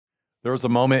There was a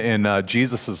moment in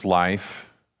Jesus'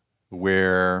 life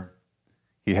where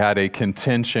he had a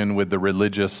contention with the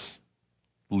religious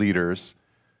leaders.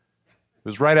 It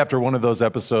was right after one of those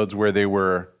episodes where they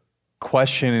were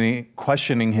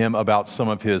questioning him about some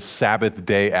of his Sabbath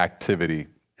day activity.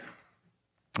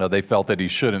 They felt that he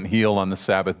shouldn't heal on the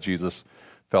Sabbath. Jesus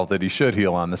felt that he should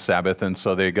heal on the Sabbath, and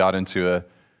so they got into a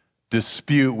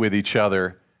dispute with each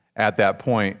other at that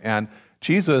point. And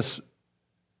Jesus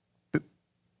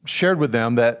shared with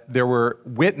them that there were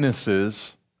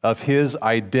witnesses of his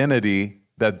identity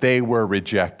that they were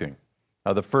rejecting.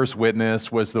 The first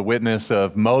witness was the witness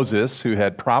of Moses, who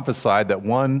had prophesied that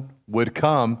one would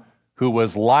come who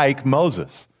was like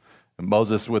Moses. And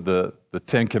Moses with the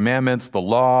Ten Commandments, the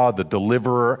law, the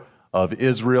deliverer of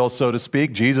Israel, so to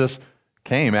speak. Jesus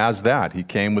came as that. He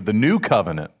came with the new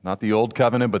covenant, not the old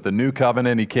covenant, but the new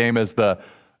covenant. He came as the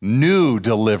new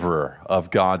deliverer of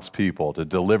God's people to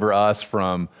deliver us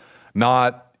from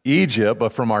not Egypt,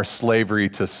 but from our slavery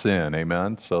to sin.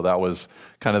 Amen. So that was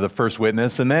kind of the first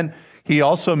witness. And then he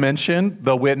also mentioned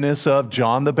the witness of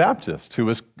John the Baptist, who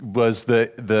was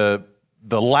the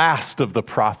last of the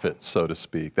prophets, so to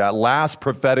speak, that last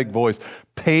prophetic voice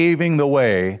paving the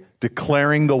way,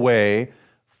 declaring the way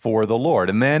for the Lord.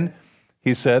 And then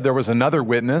he said there was another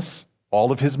witness,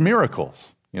 all of his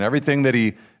miracles. Everything that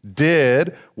he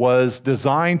did was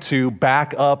designed to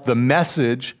back up the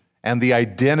message and the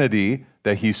identity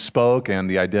that he spoke and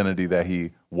the identity that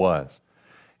he was.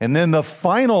 And then the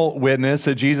final witness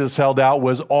that Jesus held out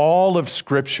was all of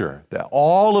Scripture, that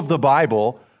all of the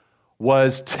Bible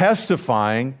was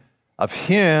testifying of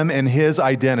him and his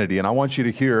identity. And I want you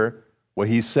to hear what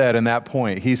he said in that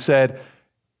point. He said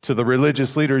to the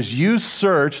religious leaders, "You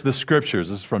search the Scriptures."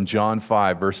 This is from John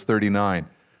 5, verse 39.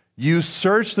 "You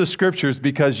search the Scriptures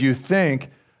because you think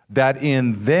that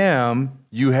in them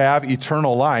you have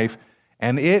eternal life,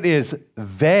 and it is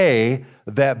they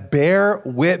that bear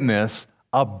witness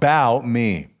about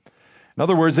me." In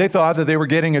other words, they thought that they were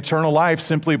getting eternal life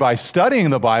simply by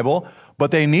studying the Bible, but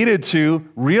they needed to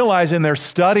realize in their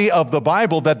study of the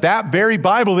Bible that that very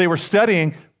Bible they were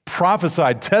studying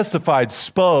prophesied, testified,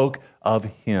 spoke of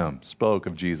him, spoke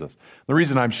of Jesus. The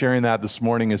reason I'm sharing that this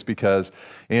morning is because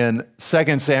in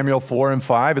 2 Samuel 4 and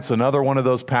 5, it's another one of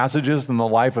those passages in the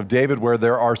life of David where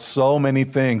there are so many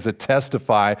things that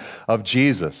testify of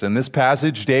Jesus. In this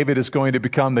passage, David is going to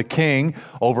become the king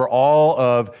over all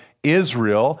of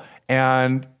Israel,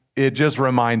 and it just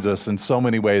reminds us in so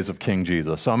many ways of King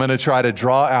Jesus. So I'm going to try to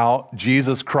draw out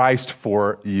Jesus Christ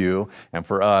for you and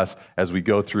for us as we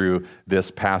go through this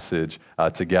passage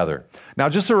together. Now,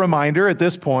 just a reminder at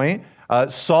this point,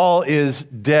 Saul is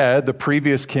dead, the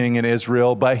previous king in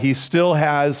Israel, but he still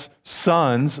has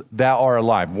sons that are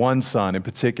alive. One son in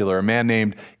particular, a man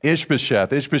named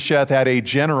Ishbosheth. Ishbosheth had a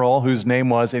general whose name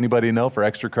was, anybody know for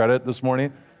extra credit this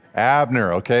morning?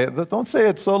 Abner, okay? Don't say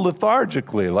it so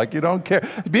lethargically, like you don't care.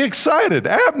 Be excited.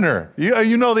 Abner.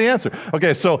 You know the answer.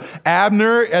 Okay, so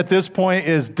Abner at this point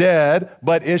is dead,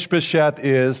 but Ishbosheth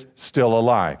is still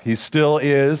alive. He still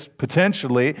is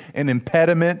potentially an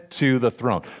impediment to the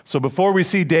throne. So before we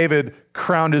see David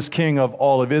crowned as king of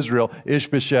all of Israel,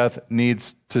 Ishbosheth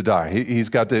needs to die. He's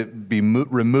got to be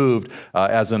removed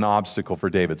as an obstacle for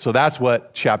David. So that's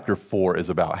what chapter 4 is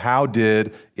about. How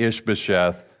did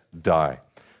Ishbosheth die?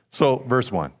 So, verse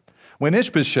 1. When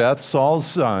Ishbosheth, Saul's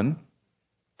son,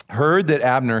 heard that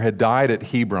Abner had died at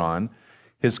Hebron,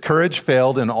 his courage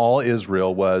failed and all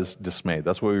Israel was dismayed.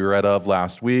 That's what we read of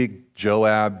last week.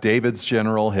 Joab, David's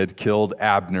general, had killed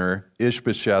Abner,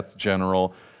 Ishbosheth's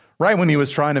general, right when he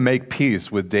was trying to make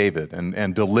peace with David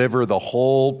and deliver the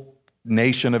whole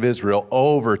nation of Israel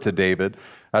over to David.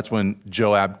 That's when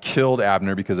Joab killed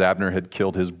Abner because Abner had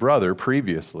killed his brother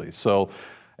previously. So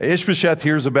Ishbosheth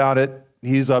hears about it.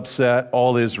 He's upset.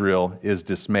 All Israel is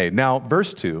dismayed. Now,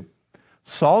 verse 2,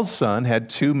 Saul's son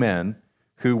had two men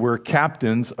who were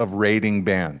captains of raiding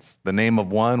bands. The name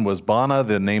of one was Baanah,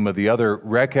 the name of the other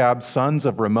Rechab, sons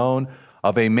of Rimmon,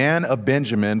 of a man of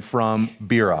Benjamin from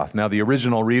Beeroth. Now, the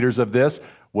original readers of this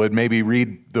would maybe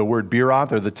read the word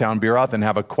Beeroth or the town Beeroth and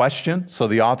have a question, so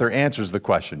the author answers the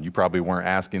question. You probably weren't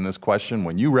asking this question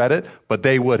when you read it, but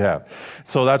they would have.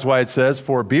 So that's why it says,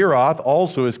 "For Beeroth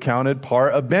also is counted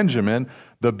part of Benjamin.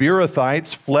 The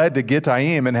Beerothites fled to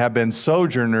Gittaim and have been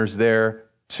sojourners there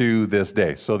to this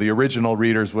day." So the original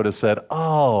readers would have said,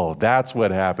 "Oh, that's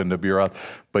what happened to Beeroth,"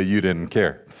 but you didn't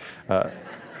care.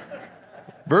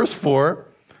 Verse 4,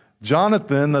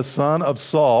 Jonathan, the son of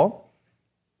Saul,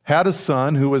 had a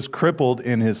son who was crippled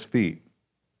in his feet.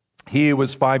 He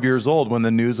was 5 years old when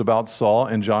the news about Saul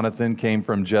and Jonathan came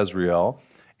from Jezreel,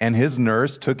 and his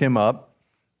nurse took him up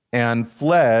and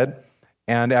fled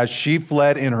And as she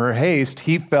fled in her haste,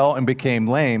 he fell and became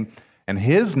lame, and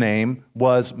his name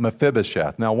was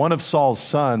Mephibosheth. Now, one of Saul's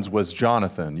sons was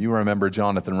Jonathan. You remember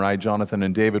Jonathan, right? Jonathan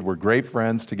and David were great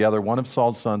friends together. One of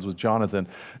Saul's sons was Jonathan.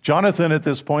 Jonathan, at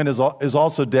this point, is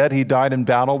also dead. He died in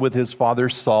battle with his father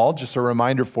Saul. Just a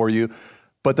reminder for you.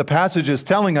 But the passage is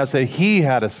telling us that he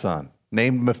had a son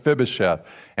named Mephibosheth.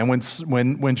 And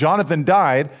when Jonathan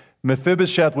died,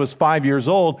 Mephibosheth was 5 years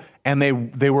old, and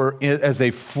they were, as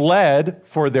they fled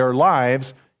for their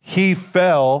lives, he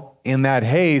fell in that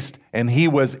haste and he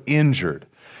was injured.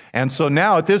 And so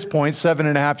now at this point,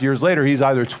 7.5 years later, he's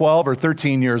either 12 or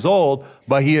 13 years old,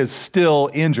 but he is still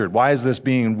injured. Why is this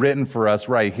being written for us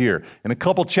right here? In a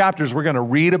couple chapters, we're going to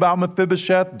read about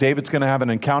Mephibosheth. David's going to have an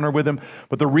encounter with him.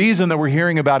 But the reason that we're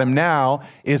hearing about him now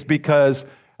is because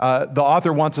the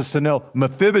author wants us to know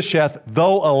Mephibosheth,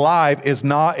 though alive, is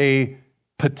not a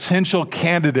potential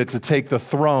candidate to take the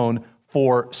throne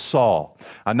for Saul.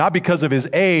 Not because of his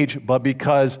age, but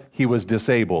because he was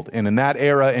disabled. And in that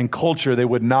era and culture, they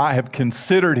would not have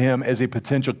considered him as a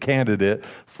potential candidate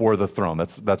for the throne.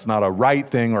 That's not a right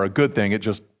thing or a good thing.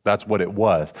 That's what it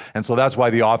was. And so that's why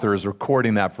the author is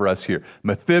recording that for us here.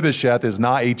 Mephibosheth is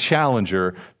not a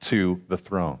challenger to the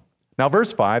throne. Now,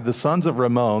 verse 5, the sons of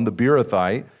Rimmon, the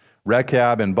Beerothite,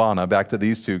 Rechab and Baanah, back to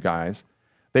these two guys,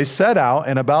 they set out,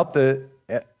 and about the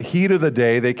heat of the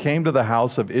day, they came to the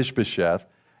house of Ishbosheth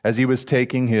as he was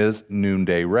taking his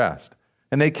noonday rest.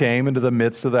 And they came into the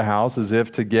midst of the house as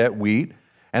if to get wheat,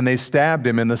 and they stabbed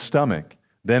him in the stomach.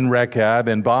 Then Rechab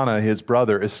and Baanah, his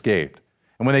brother, escaped.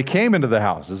 And when they came into the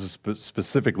house, this is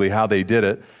specifically how they did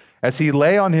it, as he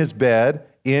lay on his bed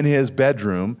in his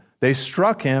bedroom, they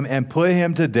struck him and put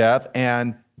him to death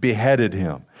and beheaded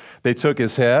him. They took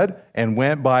his head and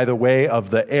went by the way of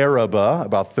the Arabah,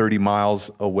 about 30 miles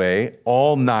away,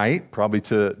 all night, probably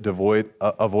to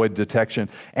avoid detection,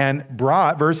 and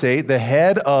brought, verse 8, the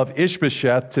head of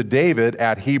Ishbosheth to David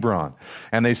at Hebron.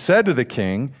 And they said to the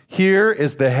king, "Here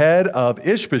is the head of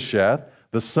Ishbosheth,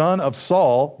 the son of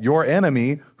Saul, your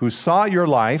enemy, who sought your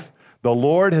life. The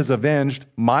Lord has avenged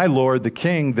my lord the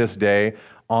king this day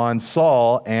on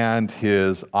Saul and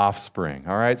his offspring."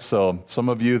 All right, so some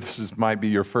of you, might be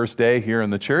your first day here in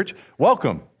the church.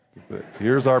 Welcome.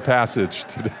 Here's our passage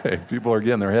today. People are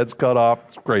getting their heads cut off.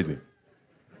 It's crazy.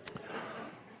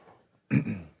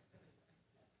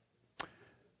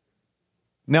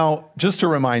 Now, just to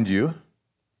remind you,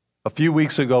 a few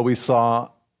weeks ago we saw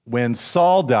when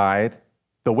Saul died,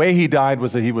 the way he died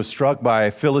was that he was struck by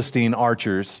Philistine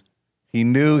archers. He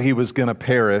knew he was going to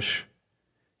perish.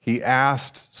 He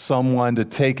asked someone to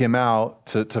take him out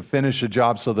to finish the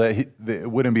job so that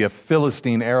it wouldn't be a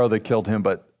Philistine arrow that killed him,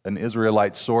 but an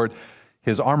Israelite sword.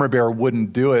 His armor bearer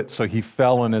wouldn't do it, so he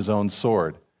fell on his own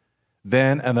sword.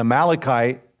 Then an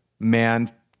Amalekite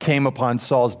man came upon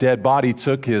Saul's dead body,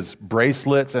 took his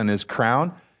bracelets and his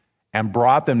crown, and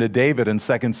brought them to David in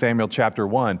 2 Samuel chapter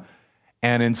 1.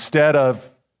 And instead of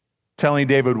telling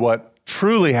David what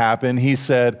truly happened, he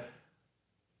said,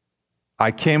 "I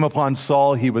came upon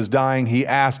Saul, he was dying, he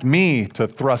asked me to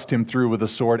thrust him through with a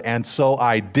sword, and so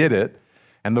I did it."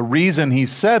 And the reason he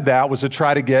said that was to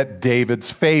try to get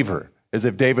David's favor, as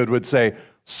if David would say,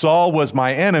 "Saul was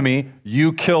my enemy,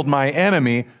 you killed my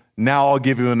enemy, now I'll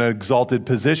give you an exalted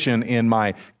position in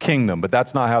my kingdom." But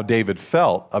that's not how David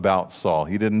felt about Saul.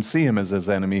 He didn't see him as his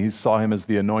enemy, he saw him as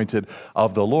the anointed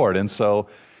of the Lord. And so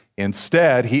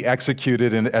instead, he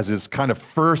executed as his kind of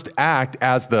first act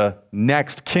as the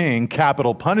next king,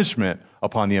 capital punishment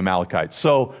upon the Amalekites.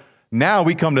 So now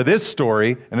we come to this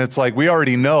story, and it's like we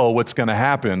already know what's going to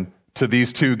happen to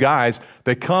these two guys.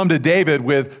 They come to David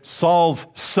with Saul's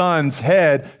son's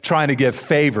head, trying to get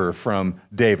favor from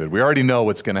David. We already know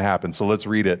what's going to happen, so let's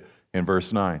read it in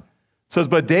verse 9. It says,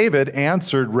 "But David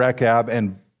answered Rechab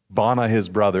and Baanah his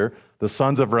brother, the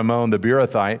sons of Rimmon the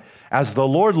Beerothite, 'As the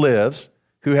Lord lives,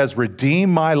 who has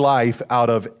redeemed my life out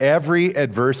of every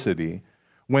adversity,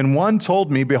 when one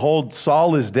told me, behold,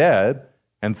 Saul is dead,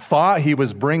 and thought he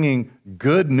was bringing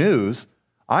good news,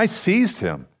 I seized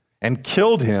him and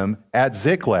killed him at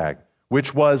Ziklag,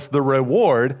 which was the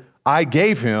reward I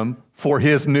gave him for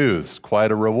his news.'"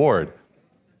 Quite a reward.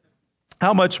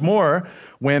 "How much more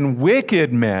when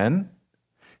wicked men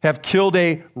have killed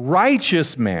a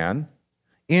righteous man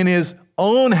in his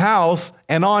own house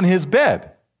and on his bed?"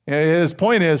 His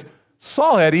point is,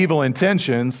 Saul had evil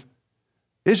intentions.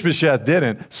 Ishbosheth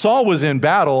didn't. Saul was in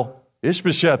battle.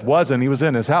 Ishbosheth wasn't. He was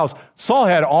in his house. Saul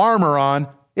had armor on.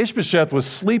 Ishbosheth was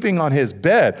sleeping on his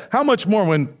bed. How much more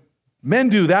when men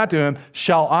do that to him,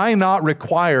 shall I not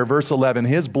require, verse 11,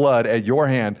 his blood at your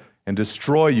hand and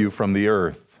destroy you from the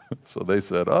earth? So they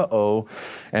said, uh-oh.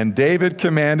 And David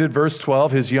commanded, verse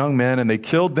 12, his young men, and they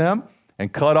killed them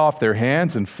and cut off their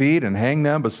hands and feet and hanged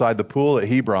them beside the pool at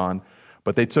Hebron.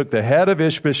 But they took the head of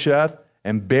Ishbosheth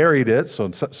and buried it,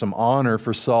 so some honor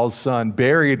for Saul's son,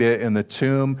 buried it in the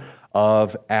tomb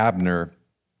of Abner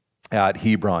at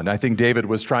Hebron. I think David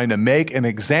was trying to make an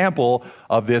example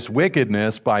of this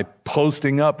wickedness by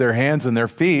posting up their hands and their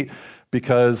feet,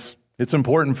 because it's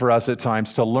important for us at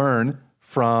times to learn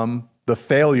from the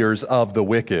failures of the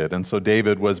wicked. And so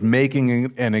David was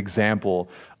making an example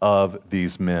of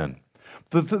these men.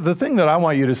 The thing that I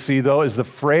want you to see, though, is the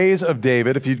phrase of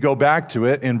David, if you'd go back to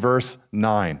it in verse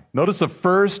 9. Notice the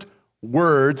first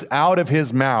words out of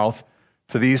his mouth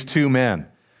to these two men.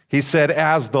 He said,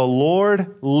 "As the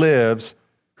Lord lives,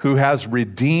 who has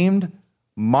redeemed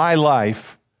my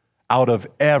life out of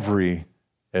every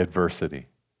adversity."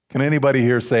 Can anybody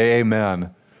here say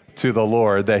amen to the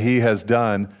Lord that he has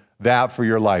done that for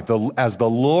your life? As the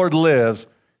Lord lives,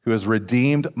 who has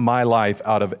redeemed my life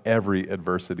out of every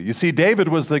adversity. You see, David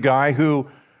was the guy who,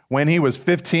 when he was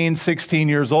 15, 16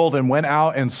 years old and went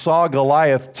out and saw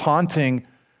Goliath taunting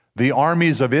the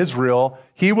armies of Israel,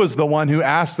 he was the one who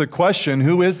asked the question,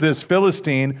 who is this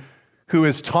Philistine who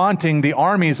is taunting the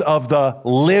armies of the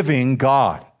living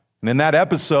God? And in that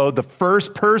episode, the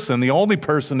first person, the only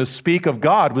person to speak of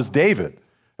God was David.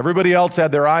 Everybody else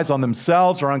had their eyes on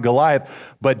themselves or on Goliath,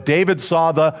 but David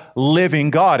saw the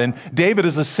living God. And David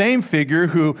is the same figure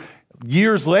who,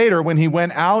 years later, when he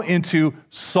went out into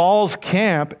Saul's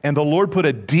camp and the Lord put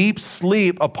a deep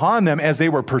sleep upon them as they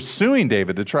were pursuing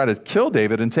David to try to kill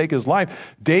David and take his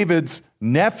life, David's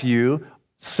nephew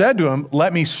said to him,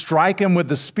 "Let me strike him with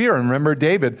the spear." And remember,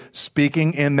 David,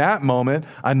 speaking in that moment,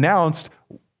 announced,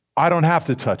 "I don't have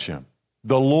to touch him.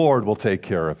 The Lord will take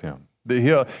care of him.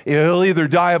 He'll either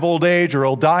die of old age or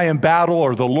he'll die in battle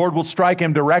or the Lord will strike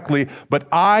him directly, but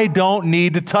I don't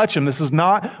need to touch him. This is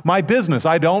not my business.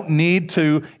 I don't need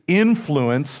to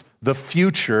influence the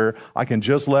future. I can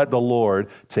just let the Lord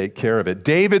take care of it."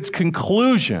 David's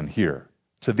conclusion here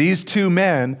to these two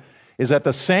men is that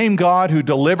the same God who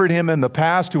delivered him in the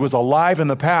past, who was alive in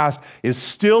the past, is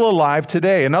still alive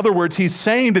today. In other words, he's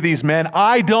saying to these men,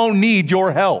 I don't need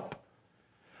your help.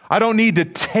 I don't need to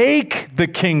take the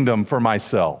kingdom for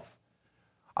myself.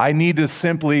 I need to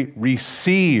simply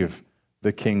receive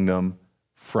the kingdom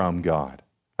from God.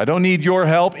 I don't need your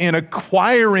help in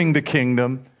acquiring the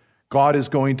kingdom. God is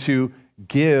going to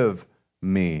give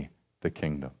me the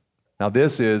kingdom. Now,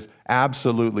 this is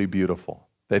absolutely beautiful,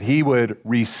 that he would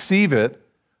receive it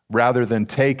rather than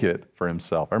take it for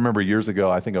himself. I remember years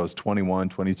ago, I think I was 21,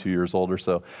 22 years old or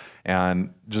so,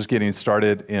 and just getting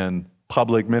started in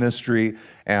public ministry,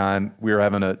 and we were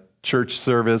having a church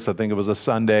service. I think it was a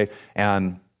Sunday,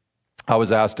 and I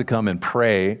was asked to come and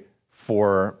pray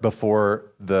before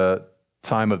the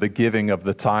time of the giving of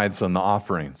the tithes and the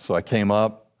offerings. So I came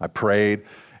up, I prayed,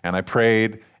 and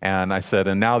I said,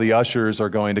 and now the ushers are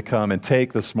going to come and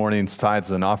take this morning's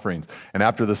tithes and offerings. And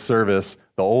after the service,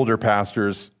 the older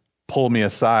pastors pulled me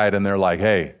aside, and they're like,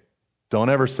 "Hey, don't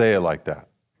ever say it like that."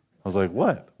 I was like,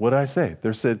 "What? What did I say?"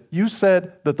 They said, "You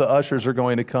said that the ushers are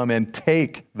going to come and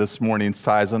take this morning's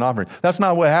tithes and offerings." That's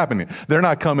not what happened. They're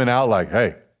not coming out like,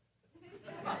 "Hey,"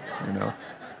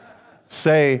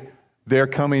 Say they're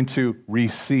coming to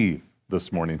receive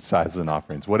this morning's tithes and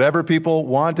offerings. Whatever people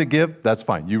want to give, that's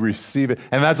fine. You receive it.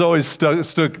 And that's always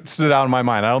stood out in my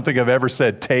mind. I don't think I've ever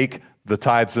said, "Take the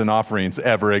tithes and offerings"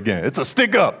 ever again. It's a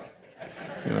stick up,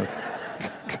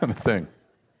 kind of thing.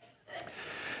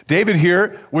 David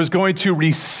here was going to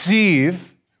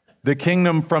receive the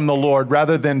kingdom from the Lord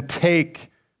rather than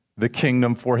take the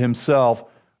kingdom for himself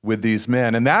with these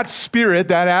men. And that spirit,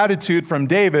 that attitude from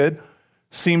David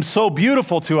seems so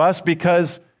beautiful to us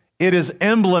because it is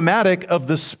emblematic of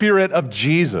the spirit of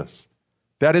Jesus.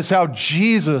 That is how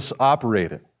Jesus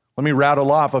operated. Let me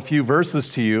rattle off a few verses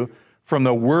to you from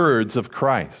the words of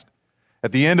Christ.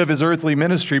 At the end of his earthly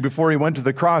ministry, before he went to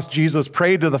the cross, Jesus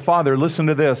prayed to the Father. Listen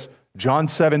to this. John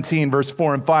 17, verse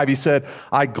 4 and 5, he said,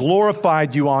 "I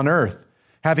glorified you on earth,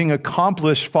 having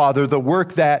accomplished, Father, the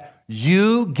work that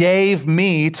you gave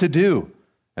me to do.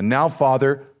 And now,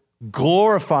 Father,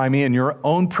 glorify me in your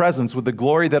own presence with the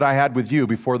glory that I had with you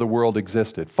before the world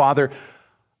existed." Father,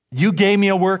 you gave me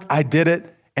a work, I did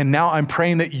it, and now I'm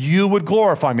praying that you would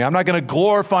glorify me. I'm not going to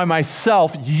glorify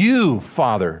myself. You,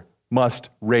 Father, must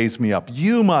raise me up.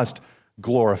 You must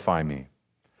glorify me.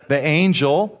 The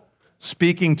angel,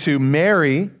 speaking to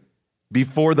Mary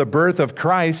before the birth of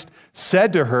Christ,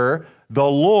 said to her, "The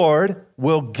Lord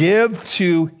will give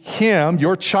to him,"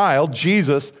 your child,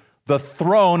 Jesus, "the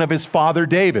throne of his father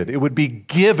David." It would be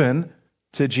given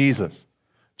to Jesus.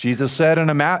 Jesus said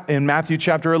in Matthew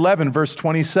chapter 11, verse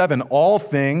 27, all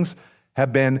things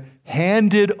have been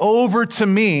handed over to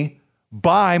me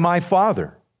by my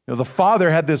Father. The Father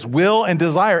had this will and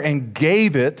desire and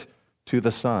gave it to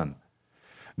the Son.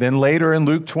 Then later in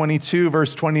Luke 22,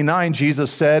 verse 29,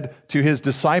 Jesus said to his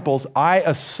disciples, I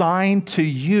assign to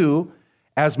you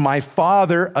as my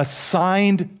Father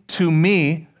assigned to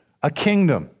me a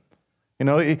kingdom.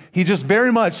 He just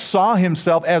very much saw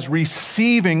himself as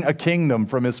receiving a kingdom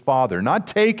from his Father, not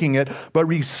taking it, but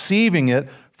receiving it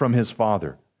from his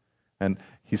Father. And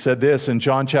he said this in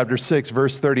John chapter 6,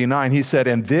 verse 39. He said,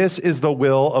 and this is the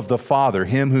will of the Father,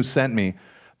 him who sent me,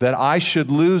 that I should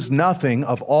lose nothing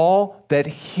of all that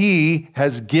he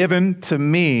has given to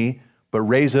me, but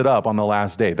raise it up on the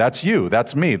last day. That's you.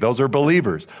 That's me. Those are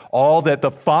believers. All that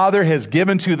the Father has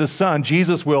given to the Son,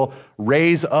 Jesus will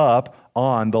raise up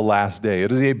on the last day.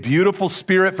 It is a beautiful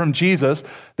spirit from Jesus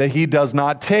that he does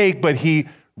not take, but he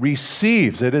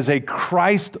receives. It is a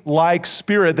Christ-like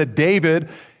spirit that David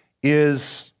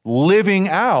is living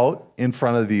out in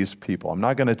front of these people. I'm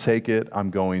not going to take it.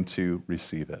 I'm going to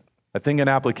receive it. I think an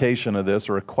application of this,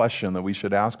 or a question that we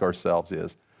should ask ourselves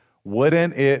is,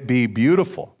 wouldn't it be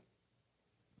beautiful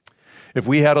if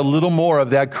we had a little more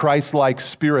of that Christ-like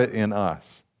spirit in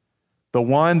us? The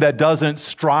one that doesn't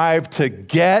strive to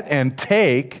get and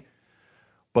take,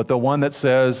 but the one that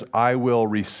says, I will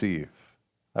receive.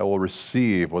 I will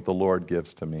receive what the Lord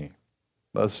gives to me.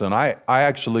 Listen, I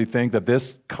actually think that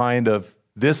this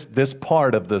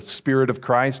part of the Spirit of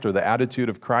Christ or the attitude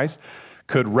of Christ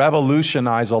could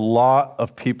revolutionize a lot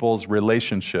of people's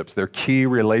relationships, their key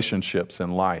relationships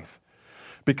in life.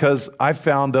 Because I've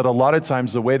found that a lot of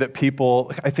times the way that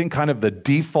people, I think kind of the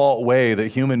default way that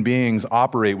human beings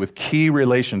operate with key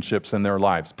relationships in their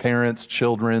lives, parents,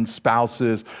 children,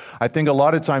 spouses, I think a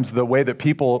lot of times the way that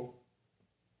people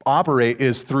operate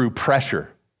is through pressure.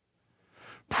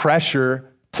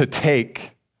 Pressure to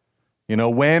take.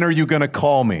 When are you going to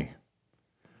call me?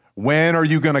 When are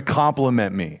you going to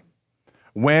compliment me?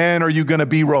 When are you going to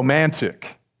be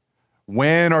romantic?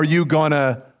 When are you going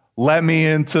to let me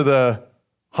into the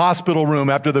hospital room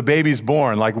after the baby's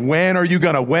born? Like, when are you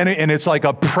going to, and it's like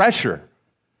a pressure.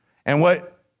 And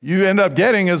what you end up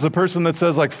getting is a person that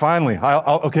says, like, finally,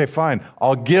 okay, fine,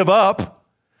 I'll give up.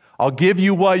 I'll give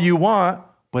you what you want,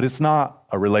 but it's not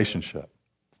a relationship.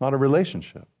 It's not a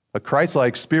relationship. A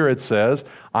Christ-like spirit says,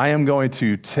 I am going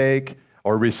to take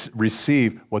or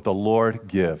receive what the Lord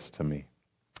gives to me.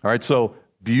 All right, so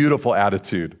beautiful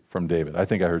attitude from David. I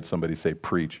think I heard somebody say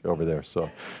preach over there, so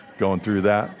going through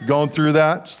that,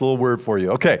 just a little word for you.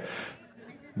 Okay,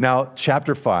 now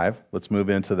chapter 5, let's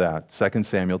move into that. 2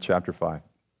 Samuel chapter 5.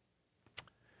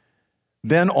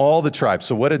 Then all the tribes,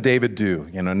 so what did David do?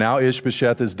 Now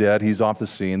Ishbosheth is dead, he's off the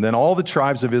scene. Then all the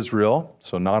tribes of Israel,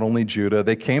 so not only Judah,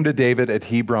 they came to David at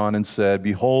Hebron and said,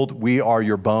 behold, we are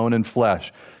your bone and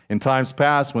flesh. In times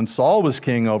past, when Saul was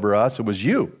king over us, it was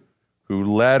you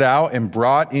who led out and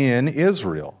brought in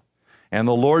Israel. And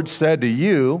the Lord said to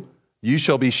you, you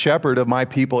shall be shepherd of my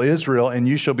people Israel, and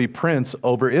you shall be prince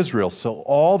over Israel. So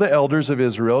all the elders of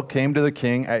Israel came to the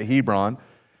king at Hebron,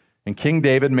 and King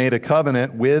David made a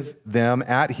covenant with them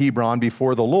at Hebron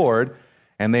before the Lord,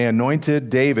 and they anointed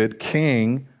David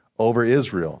king over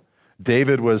Israel.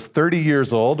 David was 30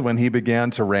 years old when he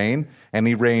began to reign, and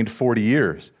he reigned 40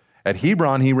 years. At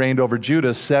Hebron, he reigned over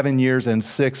Judah 7 years and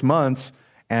 6 months,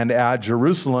 and at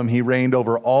Jerusalem, he reigned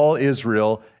over all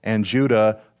Israel and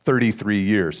Judah 33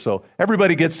 years. So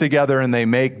everybody gets together and they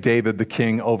make David the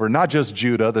king over not just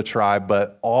Judah, the tribe,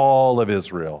 but all of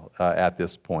Israel at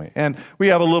this point. And we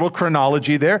have a little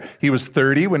chronology there. He was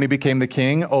 30 when he became the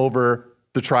king over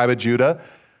the tribe of Judah,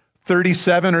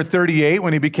 37 or 38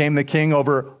 when he became the king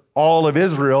over all of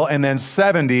Israel, and then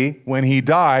 70 when he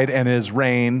died and his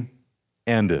reign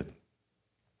ended.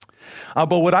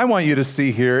 But what I want you to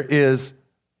see here is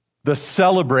the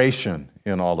celebration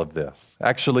in all of this.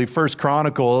 Actually, 1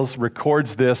 Chronicles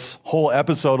records this whole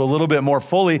episode a little bit more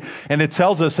fully, and it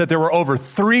tells us that there were over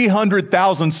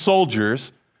 300,000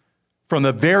 soldiers from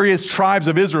the various tribes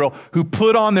of Israel who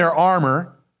put on their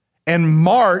armor and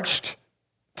marched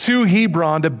to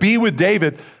Hebron to be with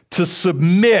David to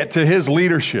submit to his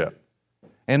leadership.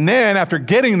 And then after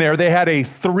getting there, they had a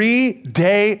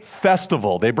 3-day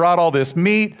festival. They brought all this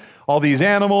meat, all these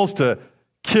animals to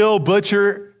kill,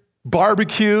 butcher,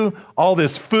 barbecue, all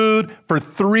this food. For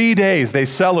 3 days, they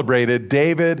celebrated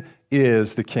David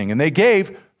is the king. And they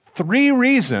gave 3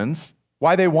 reasons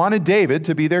why they wanted David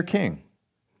to be their king.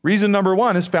 Reason number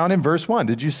 1 is found in verse 1.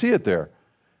 Did you see it there?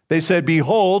 They said,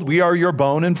 behold, we are your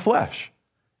bone and flesh.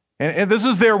 And this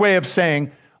is their way of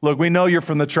saying, look, we know you're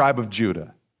from the tribe of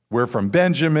Judah. We're from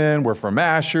Benjamin, we're from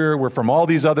Asher, we're from all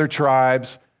these other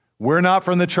tribes. We're not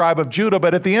from the tribe of Judah,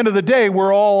 but at the end of the day,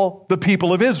 we're all the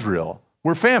people of Israel.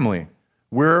 We're family.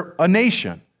 We're a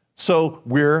nation. So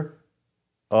we're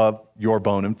of your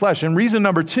bone and flesh. And reason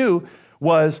number 2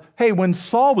 was, hey, when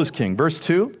Saul was king, verse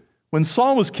 2, when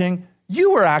Saul was king,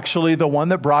 you were actually the one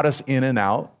that brought us in and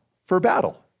out for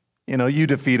battle. You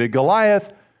defeated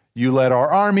Goliath, you led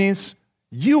our armies,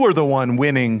 you were the one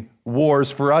winning wars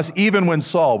for us, even when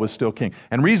Saul was still king.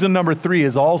 And reason number 3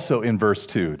 is also in verse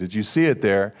 2. Did you see it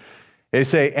there? They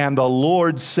say, and the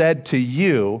Lord said to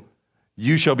you,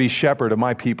 you shall be shepherd of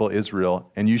my people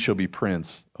Israel, and you shall be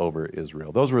prince over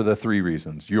Israel. Those were the 3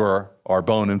 reasons. You're our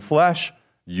bone and flesh,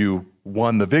 you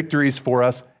won the victories for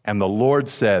us, and the Lord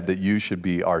said that you should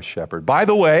be our shepherd. By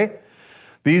the way,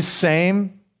 these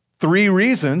same 3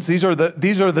 reasons, these are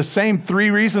the same 3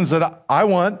 reasons that I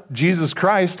want Jesus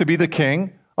Christ to be the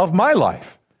king of my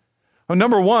life. Well,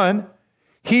 number 1,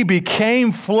 he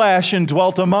became flesh and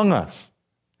dwelt among us.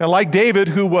 And like David,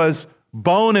 who was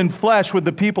bone and flesh with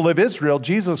the people of Israel,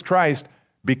 Jesus Christ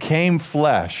became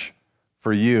flesh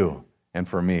for you and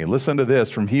for me. Listen to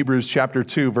this from Hebrews chapter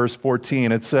 2, verse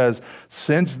 14. It says,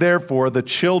 since therefore the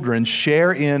children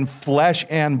share in flesh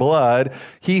and blood,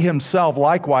 he himself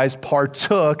likewise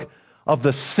partook of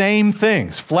the same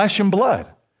things, flesh and blood,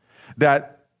 that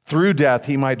through death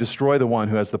he might destroy the one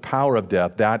who has the power of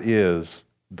death, that is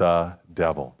the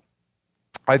devil.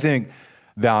 I think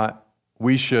that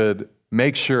we should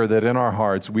make sure that in our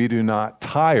hearts we do not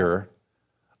tire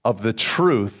of the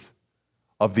truth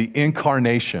of the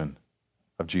incarnation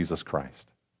of Jesus Christ.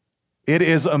 It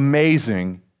is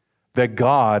amazing that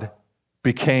God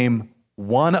became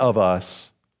one of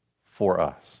us for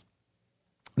us.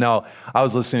 Now, I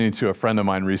was listening to a friend of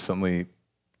mine recently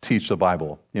teach the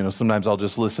Bible. Sometimes I'll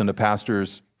just listen to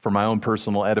pastors for my own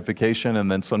personal edification,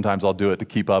 and then sometimes I'll do it to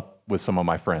keep up with some of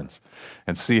my friends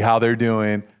and see how they're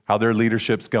doing, how their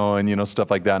leadership's going,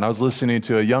 stuff like that. And I was listening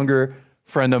to a younger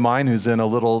friend of mine who's in a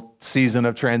little season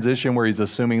of transition where he's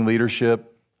assuming leadership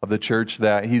of the church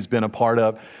that he's been a part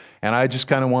of. And I just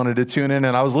kind of wanted to tune in,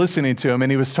 and I was listening to him,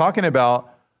 and he was talking about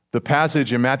the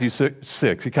passage in Matthew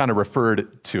 6. He kind of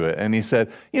referred to it, and he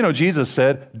said, Jesus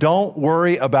said, don't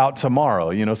worry about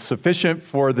tomorrow. Sufficient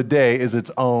for the day is its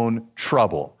own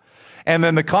trouble. And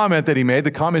then the comment that he made,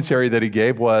 the commentary that he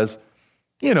gave was,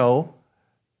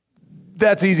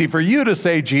 that's easy for you to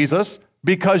say, Jesus,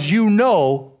 because you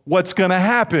know what's going to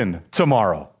happen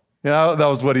tomorrow. That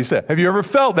was what he said. Have you ever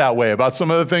felt that way about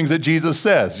some of the things that Jesus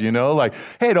says? Like,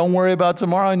 hey, don't worry about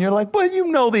tomorrow. And you're like, but you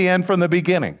know the end from the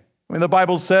beginning. I mean, the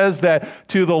Bible says that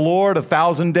to the Lord,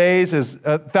 1,000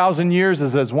 years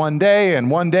is as one day, and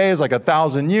one day is like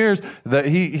 1,000 years. That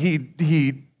he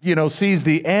sees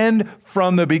the end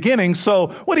from the beginning. So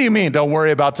what do you mean, don't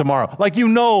worry about tomorrow? Like,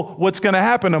 what's going to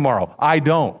happen tomorrow. I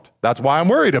don't. That's why I'm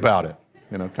worried about it,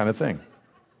 kind of thing.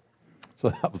 So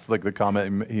that was like the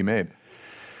comment he made.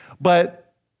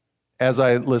 But as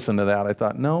I listened to that, I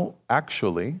thought, no,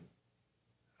 actually,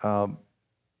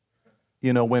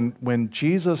 when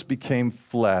Jesus became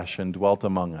flesh and dwelt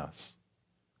among us,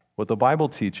 what the Bible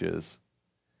teaches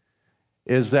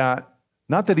is that,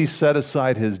 not that he set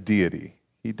aside his deity.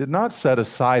 He did not set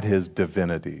aside his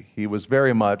divinity. He was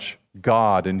very much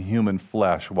God in human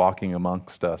flesh walking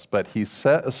amongst us. But he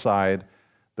set aside,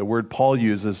 the word Paul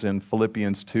uses in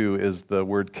Philippians 2 is the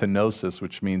word kenosis,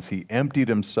 which means he emptied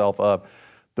himself of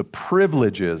the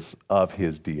privileges of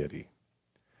his deity.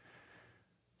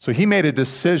 So he made a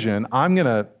decision, I'm going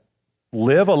to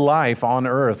live a life on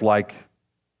earth like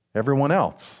everyone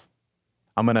else.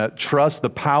 I'm going to trust the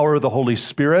power of the Holy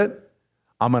Spirit.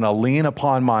 I'm going to lean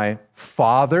upon my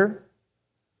Father.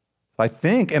 I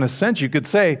think, in a sense, you could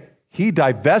say he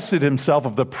divested himself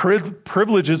of the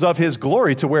privileges of his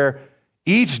glory to where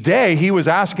each day he was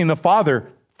asking the Father,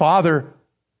 Father,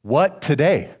 what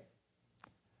today?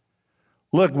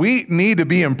 Look, we need to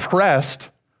be impressed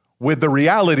with the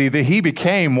reality that he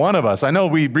became one of us. I know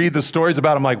we read the stories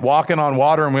about him like walking on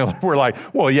water, and we're like,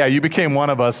 well, yeah, you became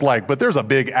one of us, but there's a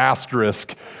big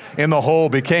asterisk in the whole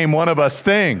became one of us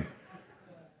thing.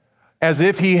 As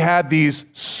if he had these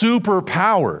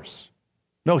superpowers.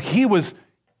 No, he was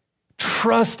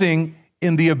trusting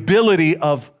in the ability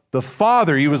of the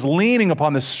Father. He was leaning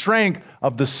upon the strength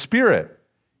of the Spirit.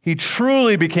 He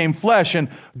truly became flesh and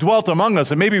dwelt among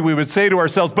us. And maybe we would say to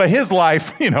ourselves, but his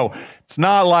life, it's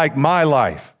not like my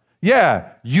life. Yeah,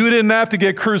 you didn't have to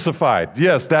get crucified.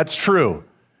 Yes, that's true.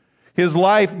 His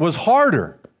life was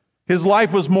harder. His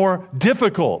life was more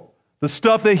difficult. The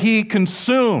stuff that he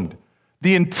consumed,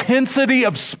 the intensity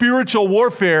of spiritual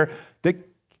warfare that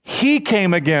he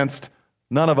came against,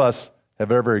 none of us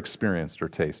have ever experienced or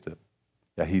tasted.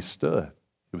 Yeah, he stood.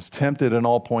 He was tempted in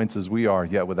all points as we are,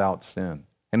 yet without sin.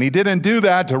 And he didn't do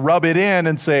that to rub it in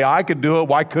and say, I could do it,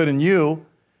 why couldn't you?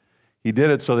 He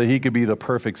did it so that he could be the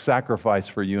perfect sacrifice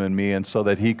for you and me, and so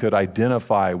that he could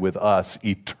identify with us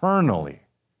eternally.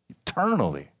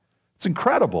 Eternally. It's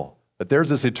incredible that there's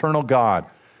this eternal God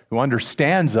who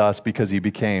understands us because he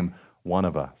became one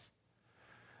of us.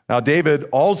 Now, David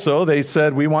also, they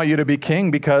said, we want you to be king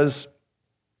because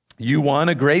you won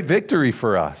a great victory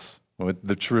for us.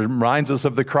 That reminds us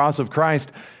of the cross of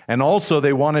Christ. And also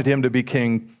they wanted him to be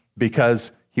king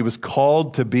because he was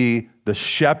called to be the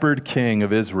shepherd king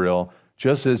of Israel,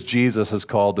 just as Jesus is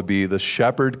called to be the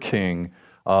shepherd king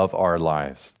of our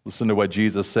lives. Listen to what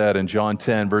Jesus said in John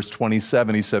 10, verse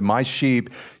 27. He said, my sheep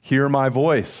hear my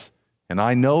voice, and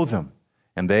I know them,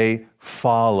 and they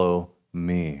follow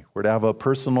me. We're to have a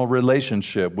personal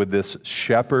relationship with this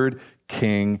shepherd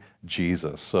king,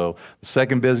 Jesus. So the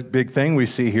second big thing we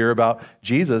see here about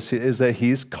Jesus is that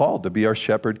he's called to be our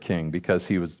shepherd king because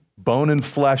he was bone and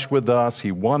flesh with us.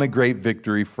 He won a great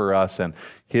victory for us, and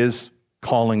his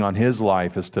calling on his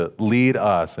life is to lead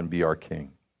us and be our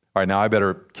king. All right, now I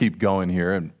better keep going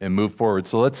here and move forward.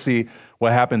 So let's see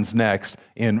what happens next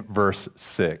in verse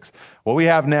 6. What we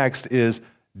have next is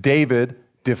David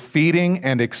defeating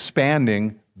and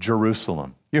expanding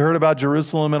Jerusalem. You heard about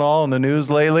Jerusalem at all in the news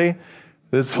lately?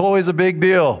 It's always a big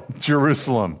deal,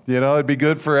 Jerusalem. You know, it'd be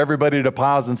good for everybody to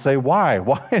pause and say, why?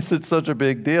 Why is it such a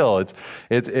big deal?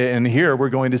 And here we're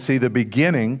going to see the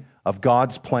beginning of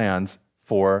God's plans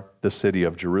for the city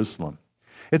of Jerusalem.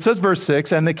 It says, verse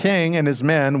 6, and the king and his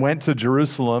men went to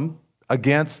Jerusalem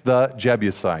against the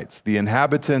Jebusites, the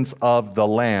inhabitants of the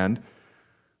land,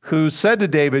 who said to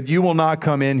David, you will not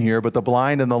come in here, but the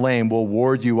blind and the lame will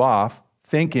ward you off,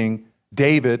 thinking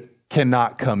David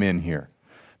cannot come in here.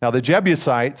 Now, the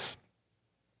Jebusites,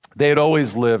 they had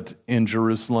always lived in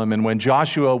Jerusalem, and when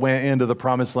Joshua went into the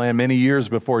promised land many years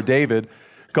before David,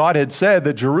 God had said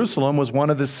that Jerusalem was one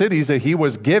of the cities that he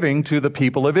was giving to the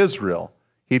people of Israel.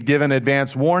 He'd given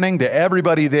advance warning to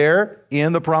everybody there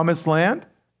in the promised land.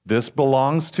 This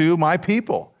belongs to my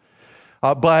people.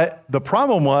 But the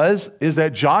problem is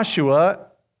that Joshua,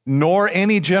 nor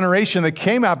any generation that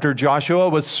came after Joshua,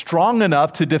 was strong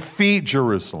enough to defeat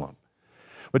Jerusalem.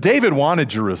 But David wanted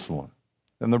Jerusalem.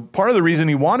 And part of the reason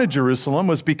he wanted Jerusalem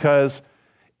was because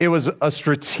it was a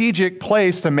strategic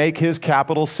place to make his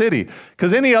capital city.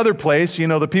 Because any other place, you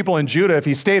know, the people in Judah, if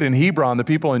he stayed in Hebron, the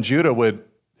people in Judah would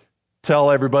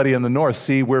tell everybody in the north,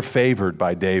 see, we're favored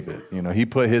by David. You know, he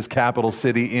put his capital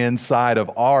city inside of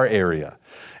our area.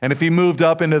 And if he moved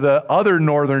up into the other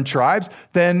northern tribes,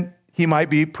 then he might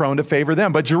be prone to favor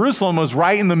them. But Jerusalem was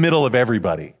right in the middle of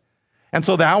everybody. And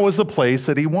so that was the place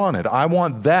that he wanted. I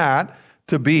want that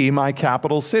to be my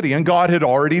capital city. And God had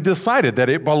already decided that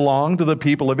it belonged to the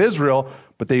people of Israel,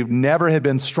 but they never had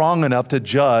been strong enough to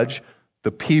judge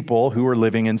the people who were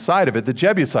living inside of it, the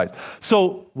Jebusites.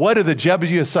 So what do the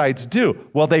Jebusites do?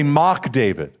 Well, they mock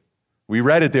David. We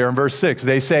read it there in verse 6.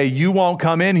 They say, you won't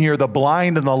come in here, the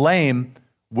blind and the lame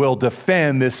will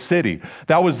defend this city.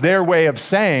 That was their way of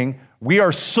saying, we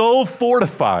are so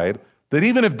fortified that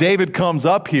even if David comes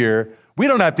up here, we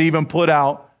don't have to even put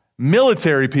out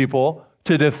military people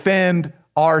to defend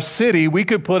our city. We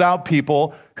could put out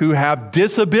people who have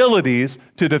disabilities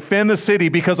to defend the city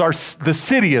because the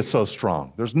city is so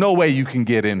strong. There's no way you can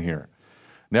get in here.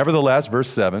 Nevertheless, verse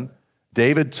 7,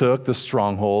 David took the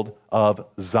stronghold of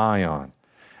Zion.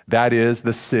 That is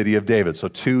the city of David. So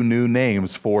two new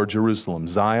names for Jerusalem,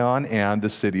 Zion and the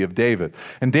city of David.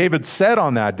 And David said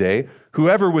on that day,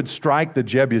 whoever would strike the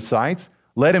Jebusites,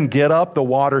 let him get up the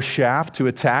water shaft to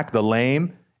attack the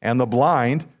lame and the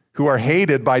blind who are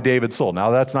hated by David's soul.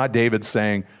 Now, that's not David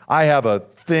saying, I have a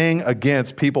thing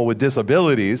against people with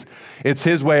disabilities. It's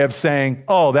his way of saying,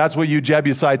 oh, that's what you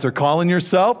Jebusites are calling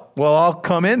yourself? Well, I'll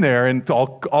come in there and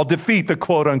I'll defeat the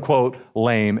quote-unquote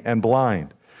lame and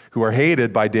blind who are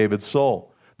hated by David's soul.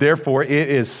 Therefore, it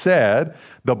is said,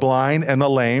 the blind and the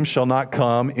lame shall not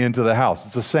come into the house.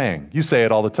 It's a saying. You say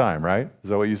it all the time, right?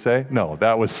 Is that what you say? No,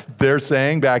 that was their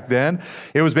saying back then.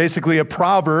 It was basically a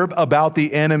proverb about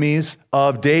the enemies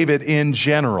of David in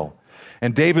general.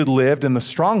 And David lived in the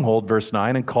stronghold, verse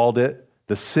 9, and called it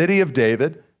the city of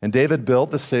David. And David built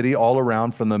the city all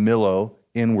around from the Millo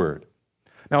inward.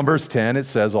 Now in verse 10, it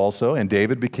says also, and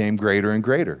David became greater and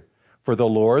greater, for the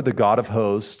Lord, the God of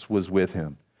hosts, was with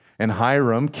him. And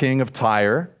Hiram, king of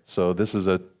Tyre, so this is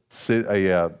a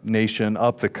nation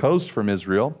up the coast from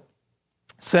Israel,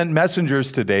 sent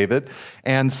messengers to David,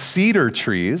 and cedar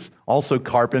trees, also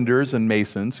carpenters and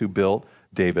masons who built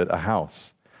David a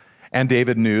house. And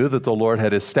David knew that the Lord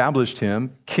had established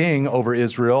him king over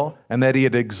Israel and that he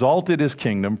had exalted his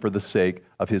kingdom for the sake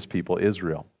of his people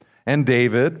Israel. And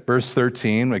David, verse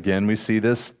 13, again, we see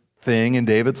this thing in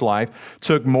David's life,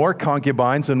 took more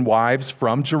concubines and wives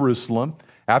from Jerusalem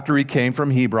after he came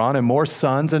from Hebron, and more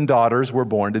sons and daughters were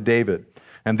born to David.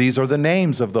 And these are the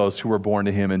names of those who were born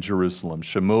to him in Jerusalem: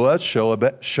 Shemua,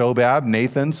 Shobab,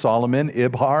 Nathan, Solomon,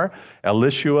 Ibhar,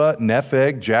 Elishua,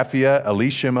 Nepheg, Japhia,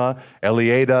 Elishama,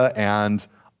 Eliada, and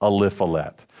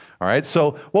Eliphalet. All right,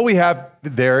 so what we have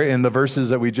there in the verses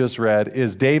that we just read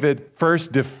is David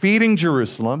first defeating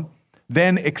Jerusalem,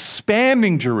 then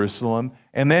expanding Jerusalem,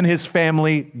 and then his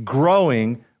family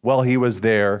growing while he was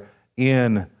there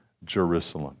in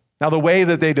Jerusalem. Now, the way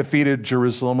that they defeated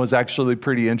Jerusalem was actually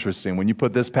pretty interesting. When you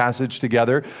put this passage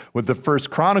together with the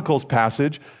First Chronicles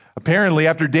passage, apparently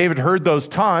after David heard those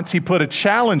taunts, he put a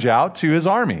challenge out to his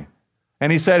army.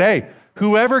 And he said, hey,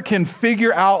 whoever can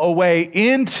figure out a way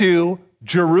into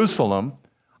Jerusalem,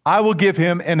 I will give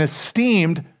him an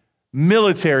esteemed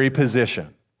military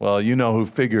position. Well, you know who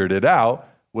figured it out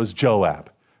was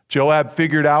Joab. Joab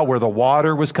figured out where the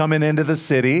water was coming into the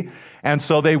city, and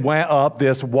so they went up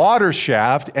this water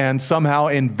shaft and somehow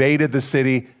invaded the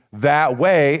city that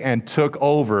way and took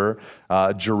over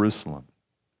Jerusalem.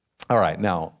 All right,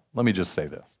 now, let me just say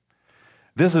this.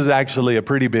 This is actually a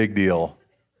pretty big deal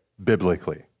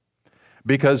biblically,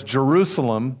 because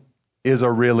Jerusalem is a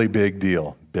really big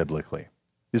deal biblically.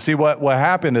 You see, what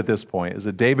happened at this point is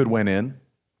that David went in,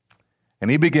 and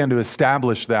he began to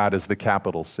establish that as the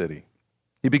capital city.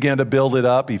 He began to build it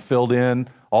up. He filled in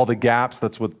all the gaps.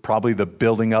 That's what probably the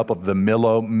building up of the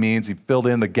Millo means. He filled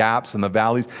in the gaps and the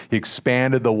valleys. He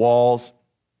expanded the walls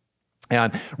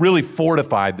and really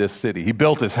fortified this city. He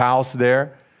built his house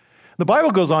there. The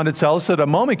Bible goes on to tell us that a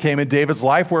moment came in David's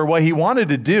life where what he wanted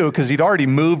to do, because he'd already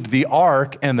moved the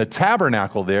ark and the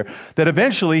tabernacle there, that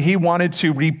eventually he wanted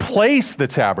to replace the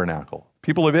tabernacle.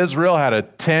 People of Israel had a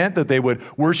tent that they would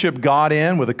worship God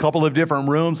in with a couple of different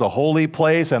rooms, the holy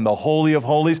place and the Holy of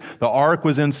Holies. The ark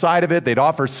was inside of it. They'd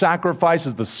offer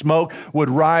sacrifices. The smoke would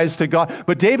rise to God.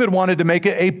 But David wanted to make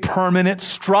it a permanent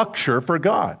structure for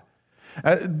God.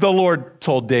 The Lord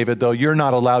told David, though, you're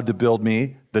not allowed to build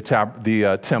me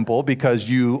the temple because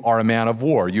you are a man of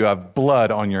war. You have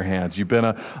blood on your hands. You've been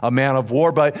a man of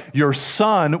war, but your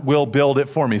son will build it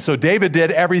for me. So David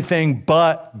did everything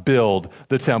but build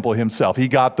the temple himself. He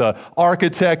got the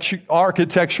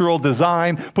architectural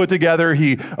design put together.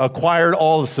 He acquired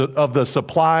all of the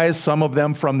supplies, some of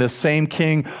them from this same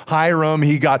king, Hiram.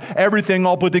 He got everything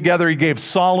all put together. He gave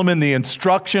Solomon the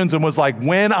instructions and was like,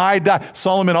 when I die,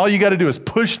 Solomon, all you got to do is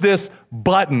push this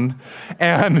button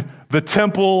and the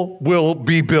temple will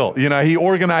be built. You know, he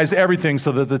organized everything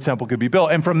so that the temple could be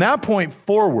built. And from that point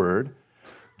forward,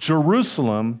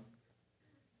 Jerusalem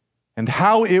and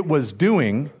how it was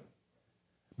doing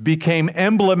became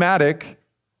emblematic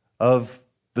of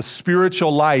the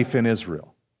spiritual life in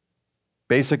Israel.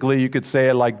 Basically, you could say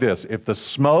it like this: if the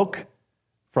smoke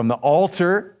from the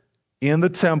altar in the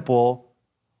temple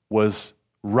was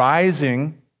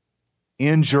rising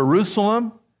in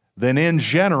Jerusalem, then in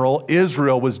general,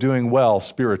 Israel was doing well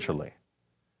spiritually.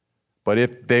 But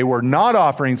if they were not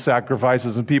offering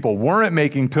sacrifices and people weren't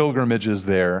making pilgrimages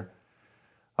there,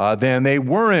 then they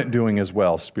weren't doing as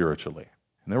well spiritually.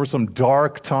 And there were some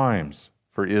dark times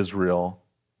for Israel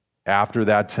after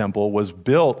that temple was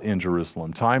built in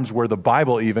Jerusalem, times where the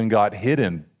Bible even got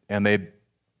hidden and they'd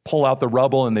pull out the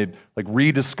rubble and they'd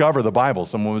rediscover the Bible.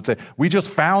 Someone would say, we just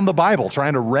found the Bible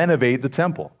trying to renovate the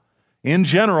temple. In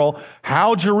general,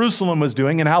 how Jerusalem was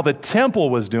doing and how the temple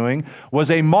was doing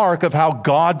was a mark of how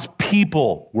God's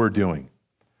people were doing.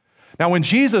 Now, when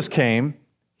Jesus came,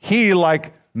 he,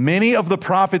 like many of the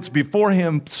prophets before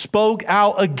him, spoke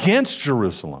out against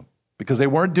Jerusalem because they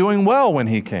weren't doing well when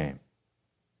he came.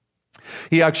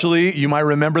 He actually, you might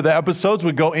remember the episodes,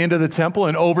 would go into the temple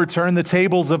and overturn the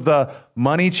tables of the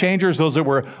money changers, those that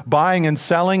were buying and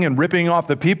selling and ripping off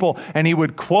the people. And he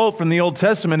would quote from the Old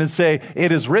Testament and say,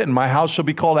 it is written, my house shall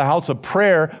be called a house of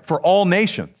prayer for all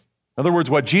nations. In other words,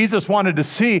 what Jesus wanted to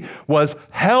see was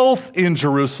health in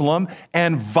Jerusalem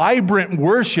and vibrant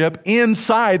worship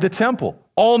inside the temple.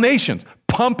 All nations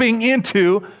pumping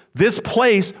into this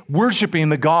place, worshiping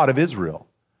the God of Israel.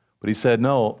 But he said,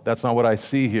 no, that's not what I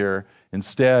see here.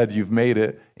 Instead, you've made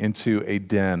it into a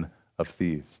den of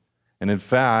thieves. And in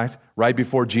fact, right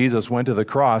before Jesus went to the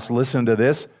cross, listen to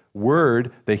this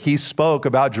word that he spoke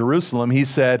about Jerusalem. He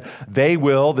said, they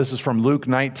will, this is from Luke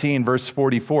 19, verse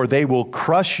 44, they will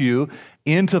crush you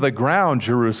into the ground,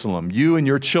 Jerusalem, you and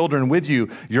your children with you.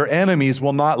 Your enemies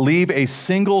will not leave a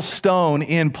single stone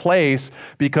in place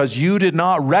because you did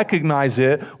not recognize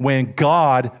it when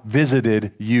God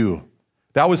visited you.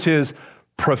 That was his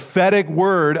prophetic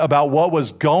word about what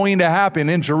was going to happen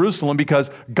in Jerusalem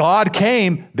because God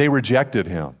came, they rejected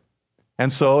him.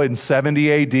 And so in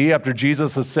 70 AD, after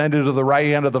Jesus ascended to the right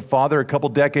hand of the Father, a couple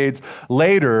decades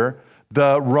later,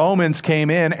 the Romans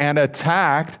came in and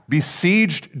attacked,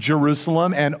 besieged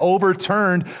Jerusalem, and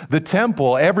overturned the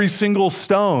temple, every single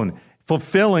stone,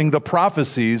 fulfilling the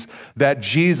prophecies that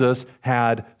Jesus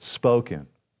had spoken.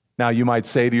 Now, you might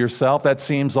say to yourself, that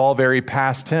seems all very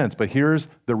past tense, but here's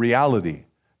the reality.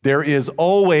 There is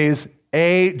always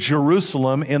a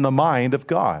Jerusalem in the mind of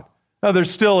God. Now, there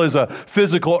still is a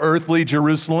physical, earthly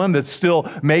Jerusalem that's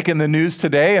still making the news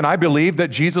today, and I believe that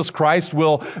Jesus Christ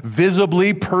will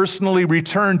visibly, personally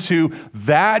return to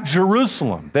that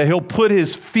Jerusalem, that he'll put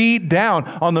his feet down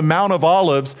on the Mount of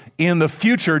Olives in the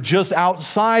future just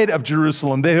outside of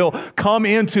Jerusalem, that he'll come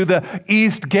into the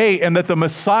east gate, and that the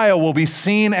Messiah will be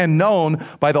seen and known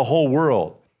by the whole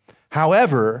world.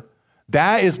 However,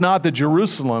 that is not the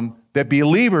Jerusalem that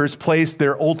believers place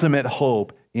their ultimate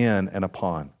hope in and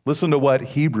upon. Listen to what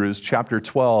Hebrews chapter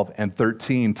 12 and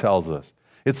 13 tells us.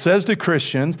 It says to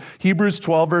Christians, Hebrews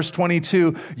 12 verse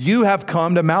 22, you have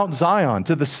come to Mount Zion,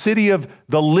 to the city of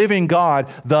the living God,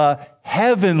 the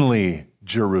heavenly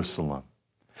Jerusalem.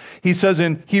 He says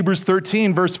in Hebrews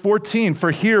 13 verse 14,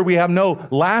 for here we have no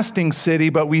lasting city,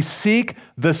 but we seek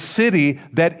the city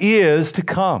that is to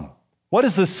come. What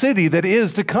is the city that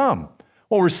is to come?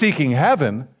 Well, we're seeking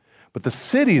heaven, but the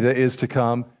city that is to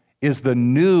come is the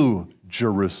new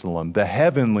Jerusalem, the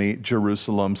heavenly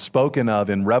Jerusalem spoken of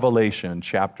in Revelation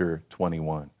chapter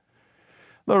 21.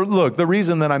 Look, the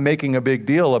reason that I'm making a big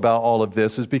deal about all of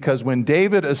this is because when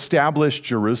David established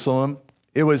Jerusalem,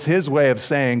 it was his way of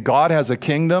saying God has a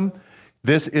kingdom,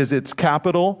 this is its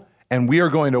capital, and we are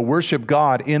going to worship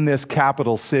God in this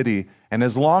capital city. And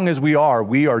as long as we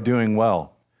are doing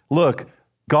well. Look,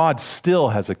 God still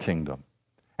has a kingdom,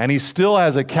 and he still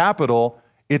has a capital.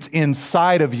 It's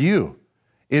inside of you.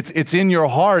 It's in your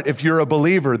heart if you're a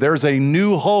believer. There's a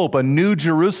new hope, a new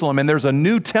Jerusalem, and there's a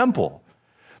new temple.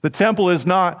 The temple is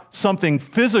not something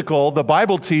physical. The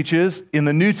Bible teaches in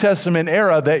the New Testament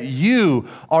era that you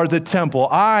are the temple.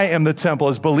 I am the temple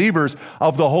as believers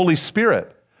of the Holy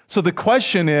Spirit. So the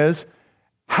question is,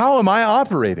 how am I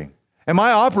operating? Am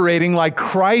I operating like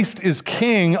Christ is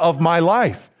king of my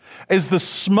life? Is the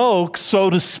smoke, so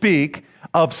to speak,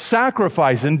 of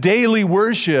sacrifice and daily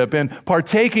worship and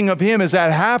partaking of him, is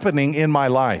that happening in my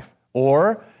life?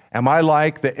 Or am I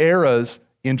like the eras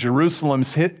in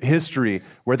Jerusalem's history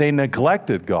where they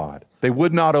neglected God? They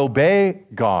would not obey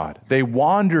God. They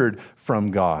wandered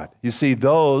from God. You see,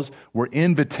 those were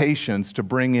invitations to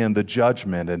bring in the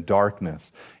judgment and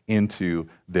darkness into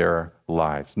their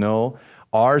lives. No,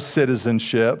 our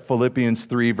citizenship, Philippians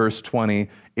 3 verse 20,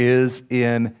 is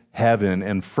in heaven,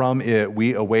 and from it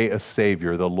we await a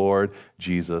Savior, the Lord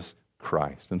Jesus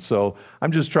Christ. And so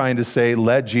I'm just trying to say,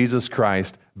 let Jesus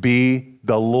Christ be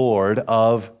the Lord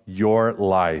of your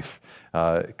life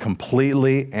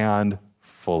completely and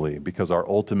fully, because our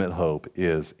ultimate hope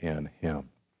is in him.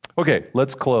 Okay,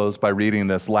 let's close by reading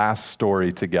this last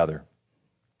story together.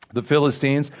 The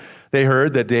Philistines, they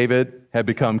heard that David had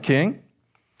become king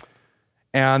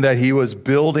and that he was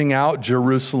building out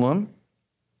Jerusalem.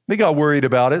 They got worried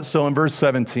about it. So in verse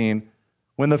 17,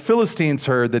 when the Philistines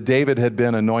heard that David had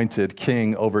been anointed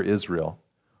king over Israel,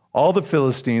 all the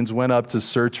Philistines went up to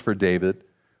search for David,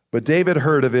 but David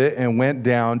heard of it and went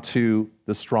down to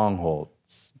the strongholds.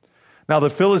 Now the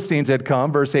Philistines had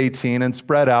come, verse 18, and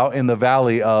spread out in the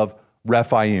valley of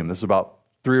Rephaim. This is about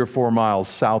 3 or 4 miles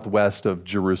southwest of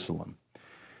Jerusalem.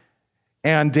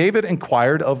 And David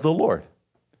inquired of the Lord,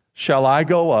 shall I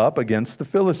go up against the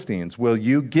Philistines? Will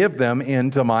you give them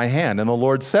into my hand? And the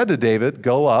Lord said to David,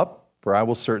 go up, for I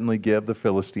will certainly give the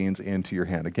Philistines into your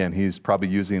hand. Again, he's probably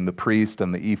using the priest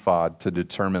and the ephod to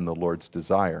determine the Lord's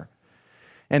desire.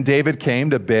 And David came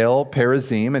to Baal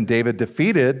Perazim, and David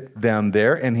defeated them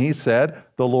there. And he said,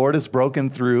 the Lord has broken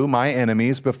through my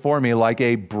enemies before me like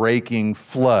a breaking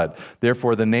flood.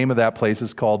 Therefore, the name of that place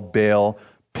is called Baal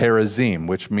Perazim,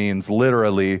 which means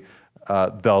literally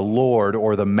the Lord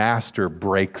or the Master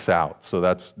breaks out. So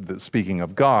that's speaking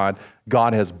of God.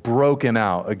 God has broken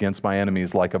out against my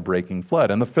enemies like a breaking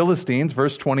flood. And the Philistines,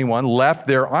 verse 21, left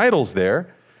their idols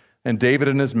there, and David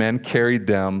and his men carried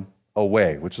them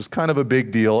away, which is kind of a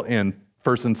big deal in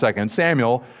 1 and 2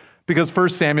 Samuel, Because 1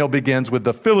 Samuel begins with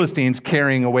the Philistines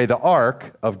carrying away the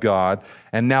ark of God,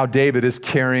 and now David is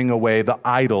carrying away the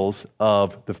idols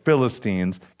of the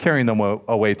Philistines, carrying them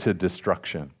away to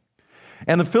destruction.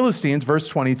 And the Philistines, verse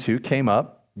 22, came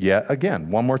up yet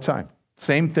again, one more time.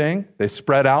 Same thing, they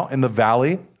spread out in the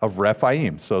valley of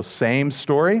Rephaim. So same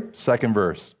story, second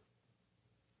verse.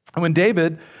 And when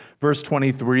David, verse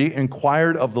 23,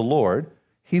 inquired of the Lord,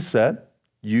 he said,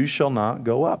 "You shall not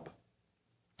go up.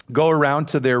 Go around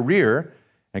to their rear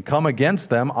and come against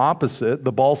them opposite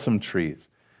the balsam trees.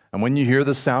 And when you hear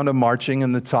the sound of marching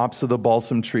in the tops of the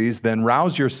balsam trees, then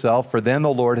rouse yourself, for then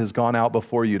the Lord has gone out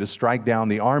before you to strike down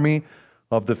the army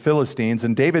of the Philistines."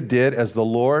 And David did as the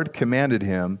Lord commanded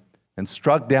him and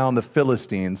struck down the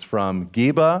Philistines from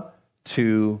Geba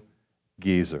to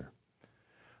Gezer.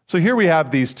 So here we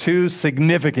have these two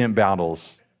significant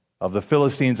battles of the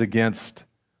Philistines against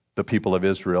the people of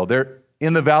Israel. They're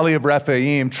in the valley of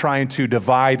Rephaim trying to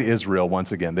divide Israel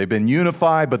once again. They've been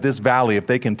unified, but this valley, if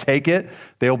they can take it,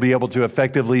 they'll be able to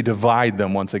effectively divide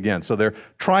them once again. So they're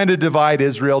trying to divide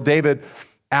Israel. David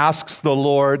asks the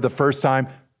Lord the first time,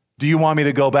 "Do you want me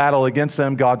to go battle against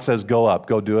them?" God says, "Go up,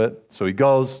 go do it." So he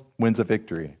goes, wins a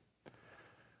victory.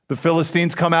 The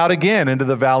Philistines come out again into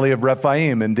the valley of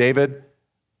Rephaim, and David,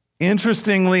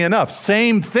 interestingly enough,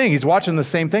 same thing. He's watching the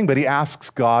same thing, but he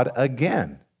asks God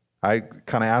again. I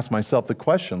kind of asked myself the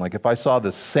question, like if I saw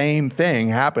the same thing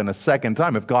happen a second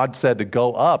time, if God said to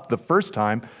go up the first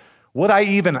time, would I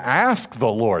even ask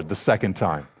the Lord the second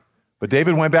time? But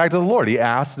David went back to the Lord. He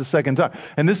asked the second time.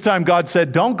 And this time God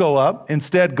said, "Don't go up.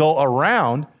 Instead, go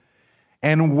around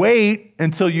and wait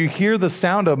until you hear the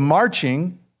sound of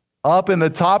marching up in the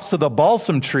tops of the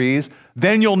balsam trees.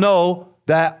 Then you'll know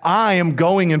that I am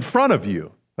going in front of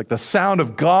you." Like the sound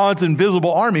of God's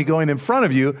invisible army going in front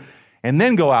of you. And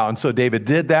then go out. And so David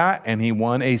did that, and he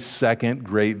won a second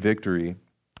great victory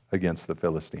against the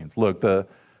Philistines. Look, the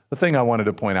thing I wanted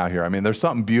to point out here, I mean, there's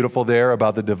something beautiful there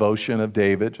about the devotion of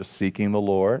David, just seeking the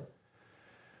Lord.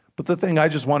 But the thing I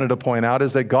just wanted to point out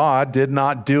is that God did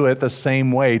not do it the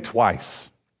same way twice.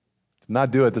 Did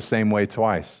not do it the same way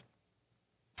twice.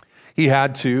 He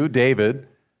had to, David,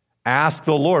 ask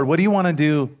the Lord, "What do you want to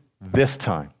do this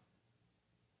time?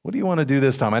 What do you want to do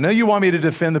this time? I know you want me to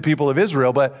defend the people of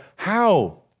Israel, but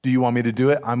how do you want me to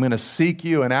do it? I'm going to seek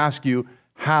you and ask you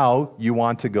how you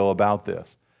want to go about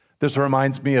this." This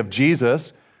reminds me of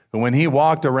Jesus. When he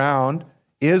walked around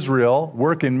Israel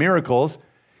working miracles,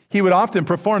 he would often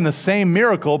perform the same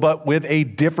miracle, but with a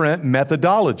different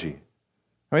methodology.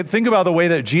 I mean, think about the way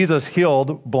that Jesus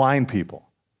healed blind people.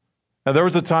 Now, there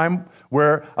was a time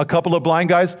where a couple of blind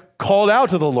guys called out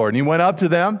to the Lord, and he went up to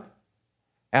them,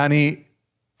 and he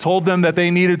told them that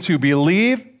they needed to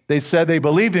believe. They said they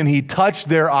believed, and he touched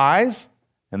their eyes,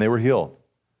 and they were healed.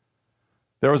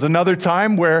 There was another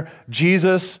time where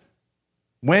Jesus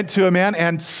went to a man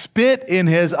and spit in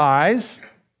his eyes,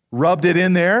 rubbed it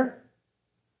in there,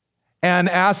 and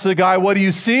asked the guy, "What do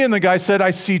you see?" And the guy said, I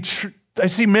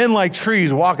see men like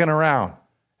trees walking around."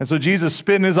 And so Jesus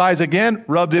spit in his eyes again,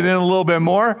 rubbed it in a little bit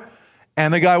more,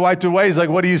 and the guy wiped it away. He's like,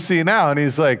 "What do you see now?" And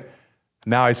he's like,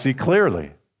 "Now I see clearly."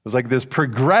 It was like this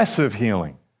progressive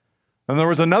healing. And there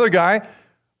was another guy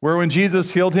where when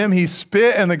Jesus healed him, he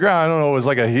spit in the ground. I don't know, it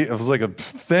was like a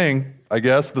thing, I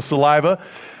guess, the saliva.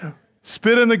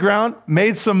 Spit in the ground,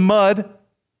 made some mud,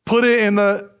 put it in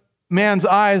the man's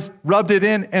eyes, rubbed it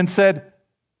in, and said,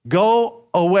 "Go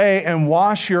away and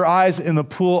wash your eyes in the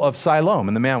pool of Siloam."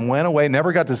 And the man went away,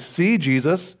 never got to see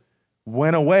Jesus,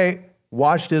 went away,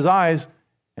 washed his eyes,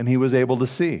 and he was able to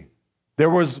see. There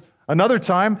was another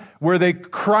time where they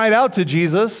cried out to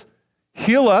Jesus,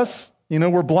 "Heal us,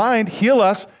 we're blind, heal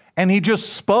us." And he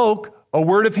just spoke a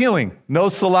word of healing. No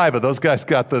saliva. Those guys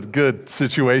got the good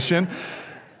situation.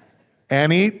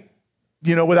 And he,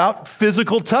 without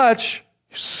physical touch,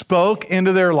 spoke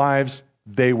into their lives.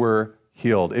 They were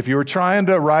healed. If you were trying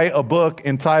to write a book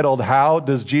entitled, "How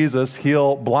Does Jesus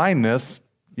Heal Blindness?"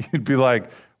 you'd be like,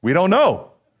 we don't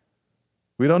know.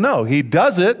 We don't know. He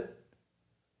does it,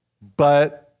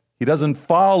 but he doesn't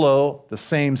follow the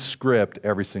same script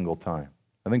every single time.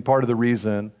 I think part of the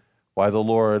reason why the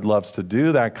Lord loves to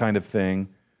do that kind of thing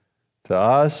to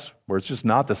us, where it's just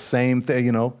not the same thing,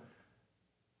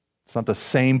 it's not the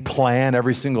same plan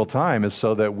every single time, is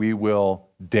so that we will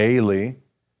daily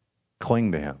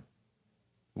cling to him.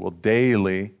 We'll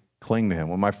daily cling to him.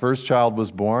 When my first child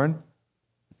was born,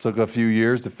 it took a few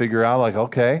years to figure out, like,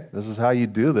 okay, this is how you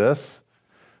do this.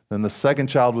 Then the second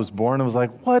child was born, and was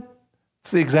like, what?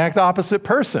 It's the exact opposite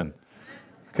person.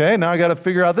 Okay, now I got to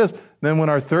figure out this. Then when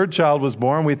our third child was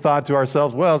born, we thought to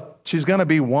ourselves, well, she's going to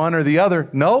be one or the other.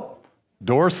 Nope,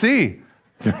 door C.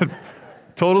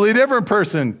 totally different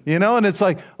person, and it's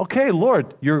like, okay,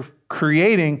 Lord, you're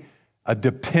creating a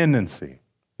dependency.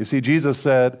 You see, Jesus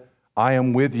said, I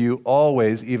am with you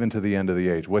always, even to the end of the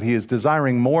age. What he is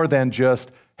desiring more than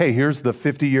just, hey, here's the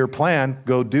 50-year plan,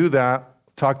 go do that,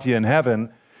 talk to you in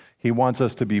heaven. He wants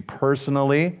us to be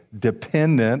personally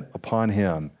dependent upon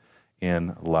him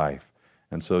in life.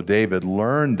 And so David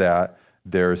learned that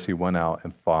there as he went out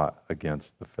and fought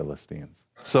against the Philistines.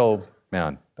 So,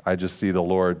 man, I just see the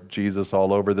Lord Jesus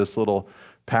all over this little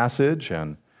passage,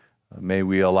 and may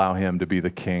we allow him to be the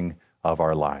king of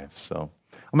our lives. So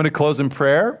I'm going to close in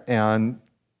prayer, and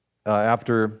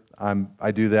after I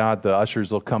do that, the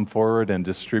ushers will come forward and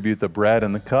distribute the bread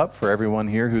and the cup for everyone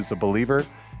here who's a believer,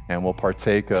 and we'll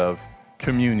partake of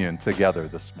communion together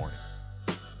this morning.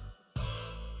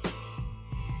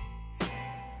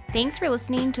 Thanks for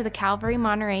listening to the Calvary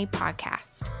Monterey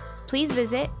podcast. Please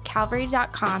visit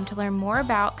calvary.com to learn more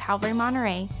about Calvary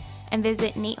Monterey, and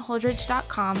visit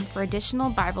nateholdridge.com for additional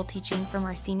Bible teaching from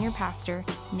our senior pastor,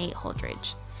 Nate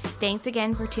Holdridge. Thanks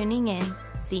again for tuning in.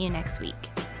 See you next week.